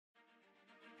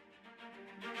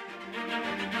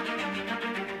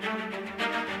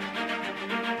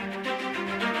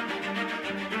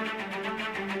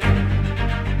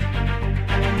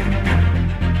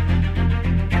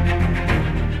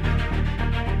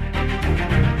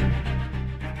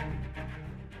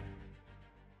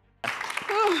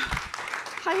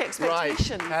high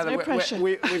expectations, no pressure.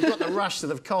 We've got the rush to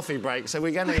the coffee break, so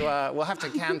we're going to we'll have to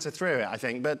canter through it, I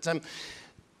think. But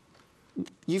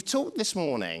you've talked this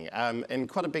morning in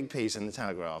quite a big piece in the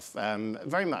Telegraph,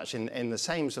 very much in the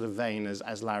same sort of vein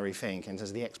as Larry Fink, in terms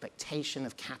of the expectation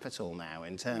of capital now,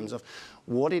 in terms of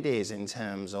what it is, in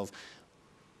terms of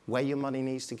where your money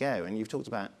needs to go. And you've talked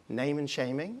about name and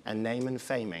shaming and name and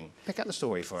faming. Pick up the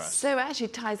story for us. So it actually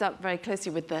ties up very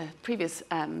closely with the previous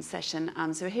session.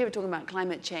 So here we're talking about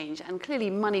climate change, and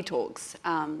clearly money talks.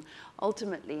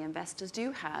 Ultimately, investors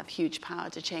do have huge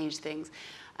power to change things.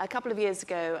 A couple of years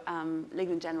ago,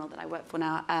 Legal & General, that I work for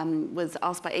now, was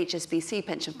asked by HSBC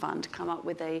Pension Fund to come up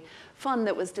with a fund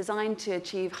that was designed to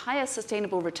achieve higher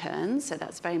sustainable returns, so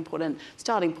that's a very important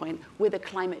starting point, with a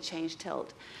climate change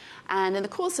tilt. And in the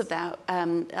course of that,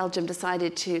 Legal &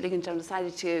 General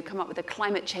decided to come up with a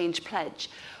climate change pledge,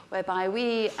 whereby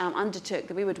we undertook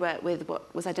that we would work with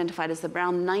what was identified as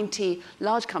around 90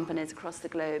 large companies across the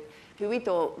globe who we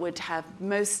thought would have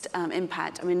most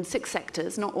impact, 6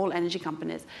 sectors, not all energy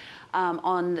companies,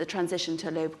 on the transition to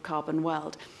a low-carbon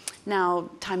world. Now,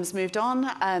 time's moved on.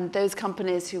 Those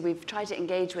companies who we've tried to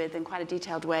engage with in quite a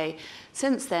detailed way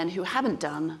since then, who haven't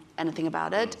done anything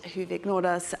about it, who've ignored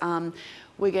us,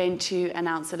 we're going to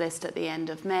announce a list at the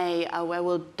end of May where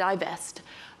we'll divest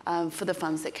for the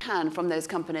funds that can from those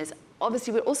companies.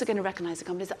 Obviously, we're also going to recognise the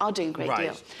companies that are doing a great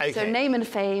deal. Okay. So name and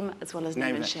fame, as well as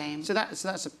name and shame. So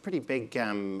that's a pretty big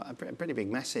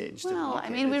message. Well,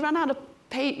 we run out of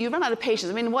you run out of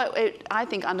patience. What I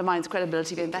think undermines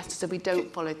credibility of investors if we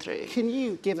don't follow through. Can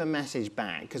you give a message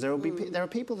back? Because there are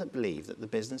people that believe that the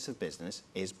business of business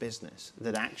is business.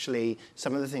 That actually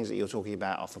some of the things that you're talking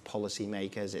about are for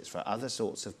policymakers. It's for other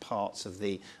sorts of parts of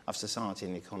society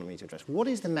and the economy to address. What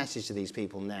is the message to these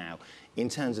people now in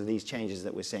terms of these changes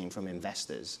that we're seeing from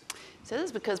investors? So this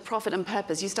is because profit and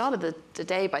purpose. You started the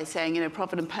day by saying,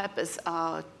 profit and purpose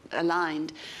are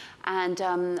aligned. And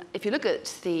if you look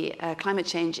at the climate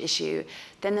change issue,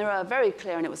 then there are very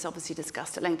clear, and it was obviously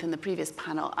discussed at length in the previous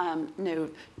panel, no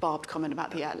barbed comment about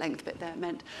the length bit there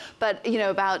meant, but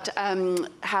about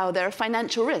how there are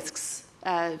financial risks.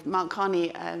 Mark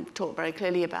Carney talked very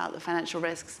clearly about the financial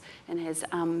risks in his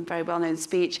very well-known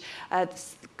speech.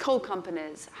 Coal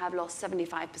companies have lost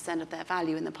 75% of their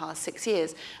value in the past 6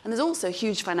 years. And there's also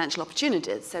huge financial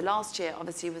opportunities. So last year,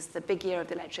 obviously, was the big year of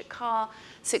the electric car,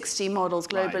 60 models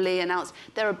globally announced.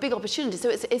 There are big opportunities. So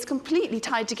it's completely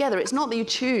tied together. It's not that you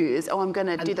choose, I'm going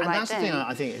to do the right thing. And that's the thing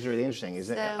I think is really interesting, is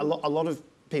that a lot of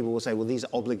people will say, well, these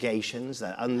are obligations,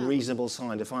 they're unreasonable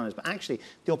side of finance. But actually,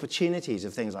 the opportunities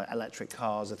of things like electric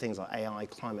cars, of things like AI,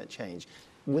 climate change,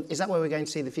 is that where we're going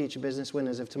to see the future business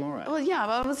winners of tomorrow? Well, yeah,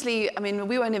 honestly,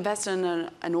 we won't invest in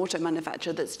an auto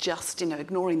manufacturer that's just,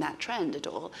 ignoring that trend at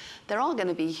all. There are going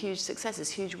to be huge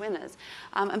successes, huge winners.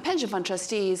 And pension fund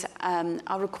trustees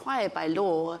are required by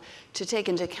law to take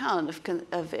into account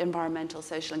of environmental,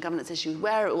 social and governance issues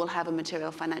where it will have a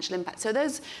material financial impact. So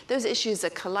those issues are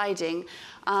colliding.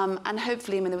 And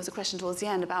hopefully, there was a question towards the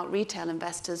end about retail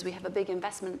investors. We have a big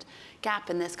investment gap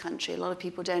in this country. A lot of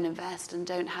people don't invest and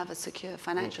don't have a secure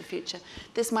financial future.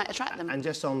 This might attract them. And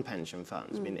just on pension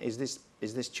funds,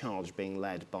 is this charge being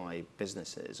led by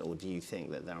businesses, or do you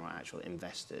think that there are actual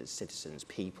investors, citizens,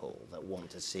 people that want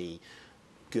to see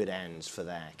good ends for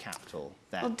their capital?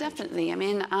 Well, definitely.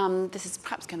 This is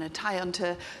perhaps going to tie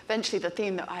onto eventually the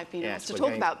theme that I've been asked to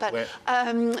talk about. But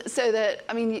so that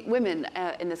women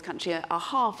in this country are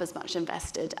half as much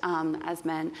invested as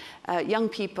men. Young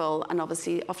people, and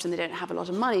obviously often they don't have a lot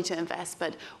of money to invest,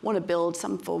 but want to build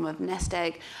some form of nest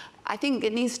egg. I think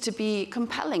it needs to be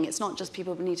compelling. It's not just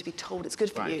people need to be told it's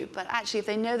good for you, but actually if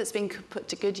they know that's being put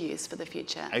to good use for the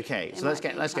future. Okay, so let's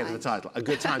get to the title. A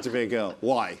Good Time to Be a Girl.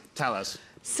 Why? Tell us.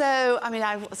 So,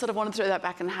 I sort of want to throw that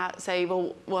back and say,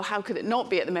 well, how could it not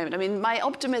be at the moment? My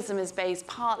optimism is based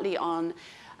partly on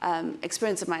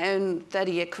experience of my own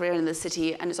 30-year career in the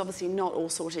city, and it's obviously not all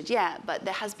sorted yet, but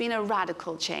there has been a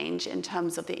radical change in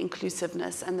terms of the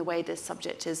inclusiveness and the way this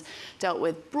subject is dealt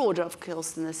with broader, of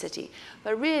course, than the city.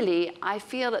 But really, I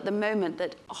feel at the moment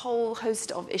that a whole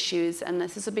host of issues, and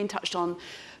this has been touched on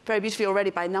very beautifully already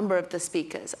by a number of the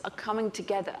speakers, are coming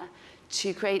together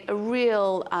to create a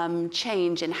real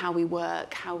change in how we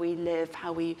work, how we live,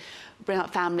 how we bring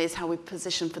up families, how we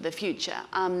position for the future.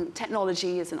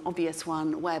 Technology is an obvious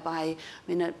one, whereby,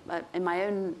 in my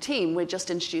own team, we've just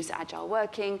introduced agile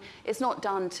working. It's not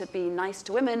done to be nice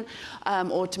to women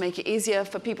or to make it easier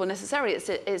for people necessarily.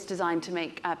 It's designed to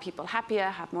make people happier,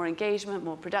 have more engagement,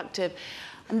 more productive.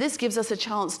 And this gives us a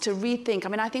chance to rethink.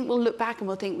 I think we'll look back and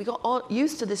we'll think we got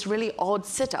used to this really odd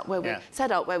setup where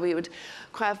we would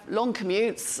have long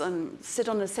commutes and sit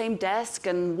on the same desk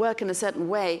and work in a certain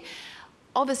way.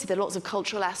 Obviously, there are lots of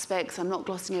cultural aspects. I'm not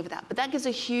glossing over that. But that gives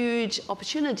a huge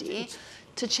opportunity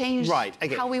to change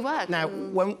how we work. Now,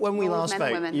 when we last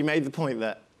spoke, you made the point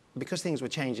that because things were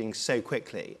changing so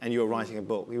quickly and you were writing a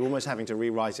book, you were almost having to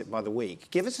rewrite it by the week.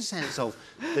 Give us a sense of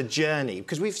the journey,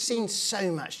 because we've seen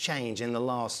so much change in the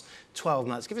last 12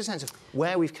 months. Give us a sense of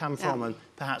where we've come from and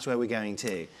perhaps where we're going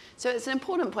to. So it's an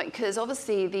important point, because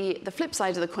obviously the flip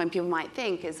side of the coin, people might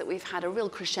think, is that we've had a real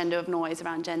crescendo of noise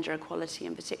around gender equality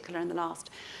in particular in the last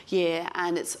year,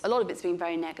 and a lot of it's been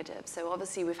very negative. So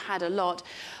obviously we've had a lot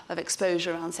of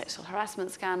exposure around sexual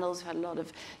harassment scandals. We've had a lot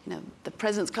of, the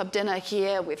President's Club dinner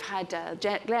here. We've had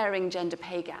glaring gender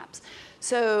pay gaps.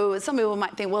 So some people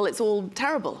might think, well, it's all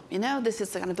terrible, this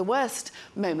is kind of the worst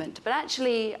moment. But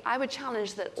actually, I would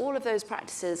challenge that all of those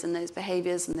practices and those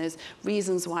behaviours and those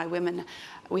reasons why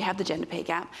we have the gender pay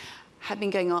gap have been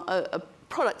going on,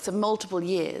 products of multiple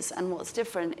years. And what's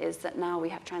different is that now we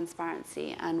have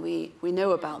transparency and we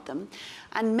know about them.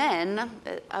 And men,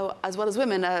 as well as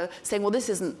women, are saying, well, this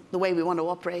isn't the way we want to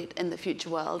operate in the future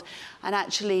world. And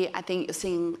actually, I think you're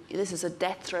seeing this is a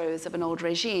death throes of an old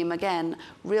regime. Again,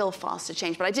 real faster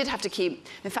change. But I did have to keep,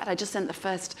 in fact, I just sent the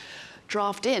first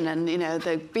draft in, and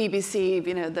the BBC,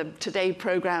 the Today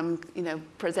programme,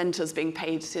 presenters being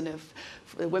paid,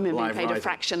 the women being paid a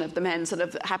fraction of the men, sort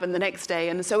of happened the next day,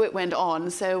 and so it went on.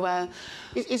 So,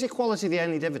 is equality the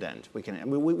only dividend we can?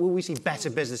 Will we see better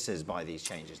businesses by these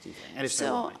changes? Do you think? And if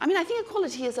so, I mean, I think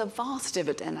equality is a vast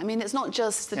dividend. I mean, it's not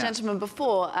just the gentleman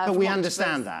before. But we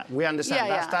understand that. We understand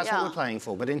that's what we're playing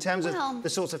for. But in terms of the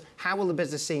sorts of how will the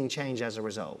business scene change as a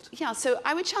result? Yeah. So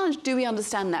I would challenge: do we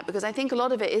understand that? Because I think a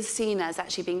lot of it is seen as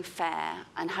actually being fair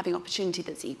and having opportunity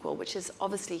that's equal, which is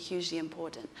obviously hugely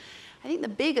important. I think the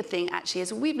bigger thing actually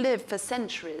is we've lived for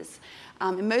centuries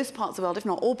in most parts of the world, if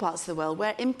not all parts of the world,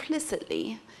 where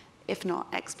implicitly, if not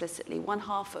explicitly, one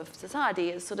half of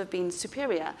society has sort of been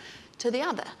superior to the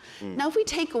other. Now, if we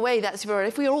take away that superiority,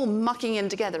 if we're all mucking in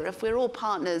together, if we're all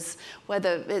partners,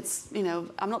 whether it's,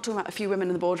 I'm not talking about a few women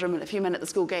in the boardroom and a few men at the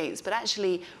school gates, but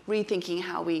actually rethinking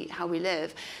how we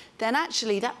live, then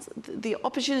actually that's the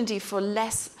opportunity for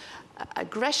less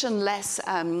aggression, less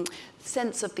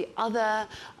sense of the other,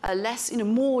 less,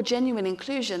 more genuine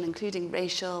inclusion, including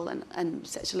racial and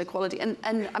sexual equality. And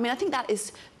I mean, I think that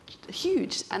is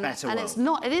huge. And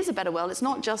it is a better world. It's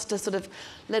not just a sort of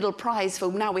little prize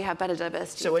for now we have better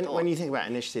diversity. So when you think about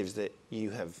initiatives that you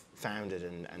have founded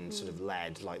and sort of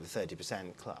led, like the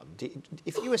 30% Club,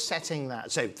 if you were setting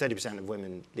that, so 30% of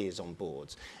women leaders on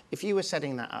boards, if you were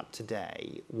setting that up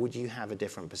today, would you have a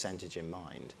different percentage in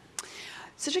mind?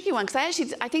 It's a tricky one,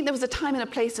 because I think there was a time and a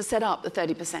place to set up the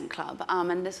 30% Club,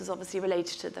 and this was obviously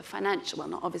related to the financial, well,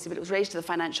 not obviously, but it was related to the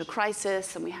financial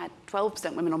crisis, and we had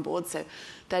 12% women on board, so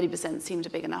 30% seemed a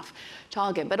big enough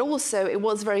target. But also, it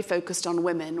was very focused on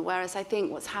women, whereas I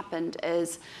think what's happened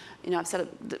is, I've set up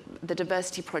the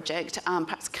diversity project,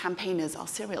 perhaps campaigners are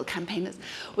serial campaigners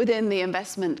within the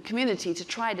investment community to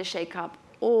try to shake up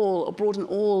or broaden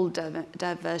all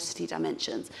diversity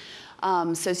dimensions.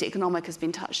 Socioeconomic has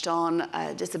been touched on,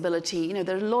 disability.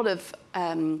 There are a lot of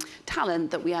talent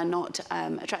that we are not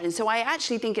attracting. So I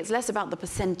actually think it's less about the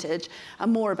percentage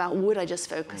and more about would I just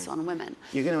focus on women.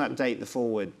 You're going to update the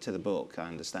foreword to the book, I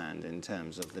understand, in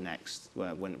terms of the next,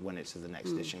 when it's the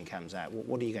next edition comes out.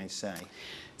 What are you going to say?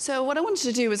 So what I wanted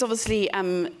to do was obviously,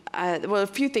 a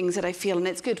few things that I feel, and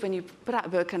it's good when you put out a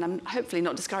book, and I'm hopefully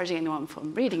not discouraging anyone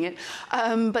from reading it,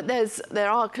 but there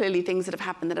are clearly things that have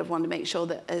happened that I want to make sure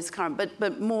that is current.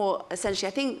 But more essentially,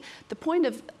 I think the point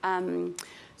of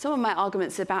some of my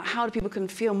arguments about how people can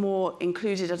feel more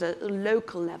included at a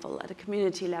local level, at a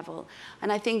community level.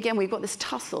 And I think, again, we've got this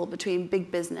tussle between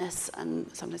big business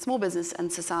and sometimes small business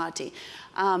and society.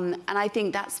 And I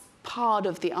think that's part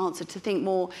of the answer, to think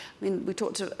more. I mean,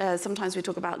 sometimes we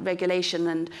talk about regulation,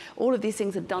 and all of these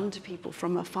things are done to people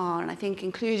from afar, and I think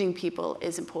including people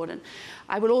is important.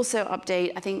 I will also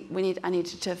update, I think I need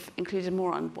to have included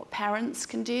more on what parents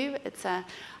can do.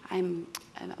 I'm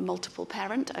a multiple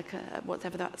parent,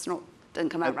 whatever that's not, didn't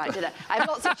come out right, did it? I have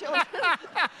lots of children.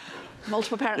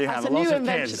 Multiple parents. That's a new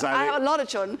invention. I have a lot of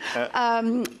children. I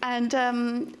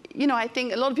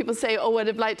think a lot of people say, oh,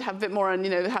 I'd like to have a bit more on,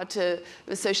 how to,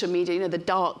 with social media, the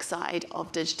dark side of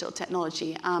digital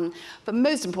technology. But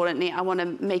most importantly, I want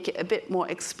to make it a bit more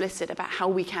explicit about how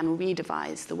we can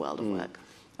redevise the world of work.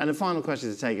 And a final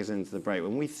question to take us into the break.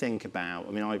 When we think about,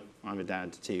 I'm a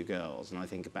dad to 2 girls, and I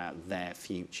think about their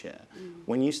future.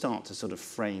 When you start to sort of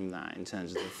frame that in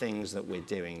terms of the things that we're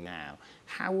doing now,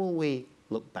 how will we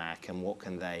look back, and what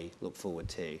can they look forward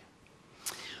to?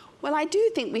 Well, I do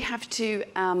think we have to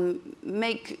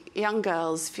make young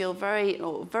girls feel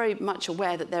very much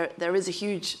aware that there is a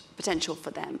huge potential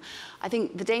for them. I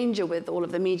think the danger with all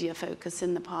of the media focus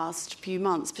in the past few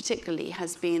months particularly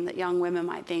has been that young women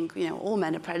might think, all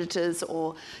men are predators,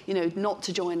 or, not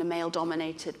to join a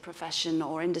male-dominated profession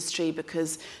or industry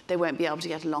because they won't be able to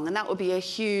get along. And that would be a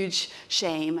huge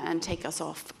shame and take us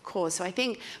off course. So I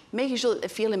think making sure that they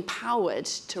feel empowered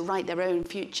to write their own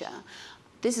future.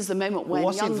 This is the moment when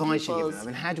What's young advice people... you give them? I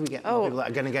mean, how do we get more people that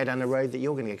are going to go down the road that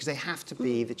you're going to go? Because they have to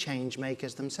be the change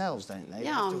makers themselves, don't they? They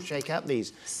have to shake up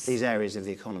these areas of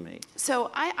the economy.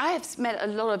 So I have met a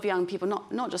lot of young people,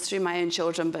 not just through my own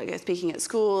children, but speaking at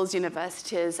schools,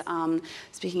 universities,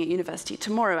 speaking at university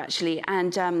tomorrow, actually.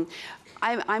 And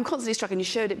I'm constantly struck, and you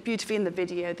showed it beautifully in the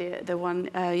video, the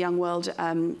one Young World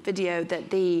video,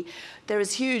 that there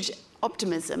is huge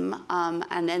optimism and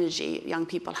energy young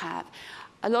people have.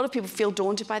 A lot of people feel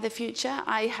daunted by the future.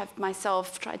 I have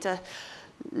myself tried to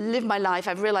live my life.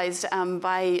 I've realized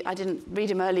I didn't read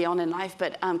him early on in life,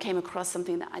 but came across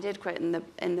something that I did quote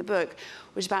in the book,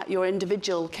 which is about your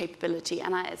individual capability.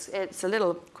 And it's a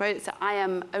little quote. It's, I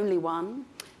am only one,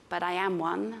 but I am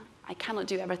one. I cannot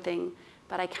do everything,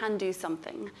 but I can do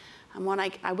something. And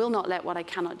I will not let what I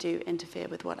cannot do interfere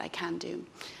with what I can do.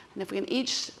 And if we can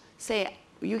each say,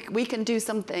 we can do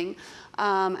something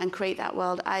and create that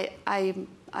world,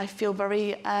 I feel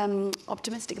very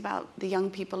optimistic about the young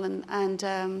people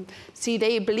and see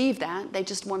they believe that. They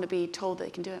just want to be told they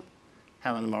can do it.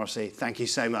 Helena Morrissey, thank you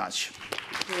so much.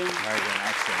 Thank you. Very good,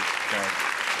 excellent. Great.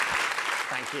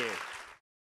 Thank you.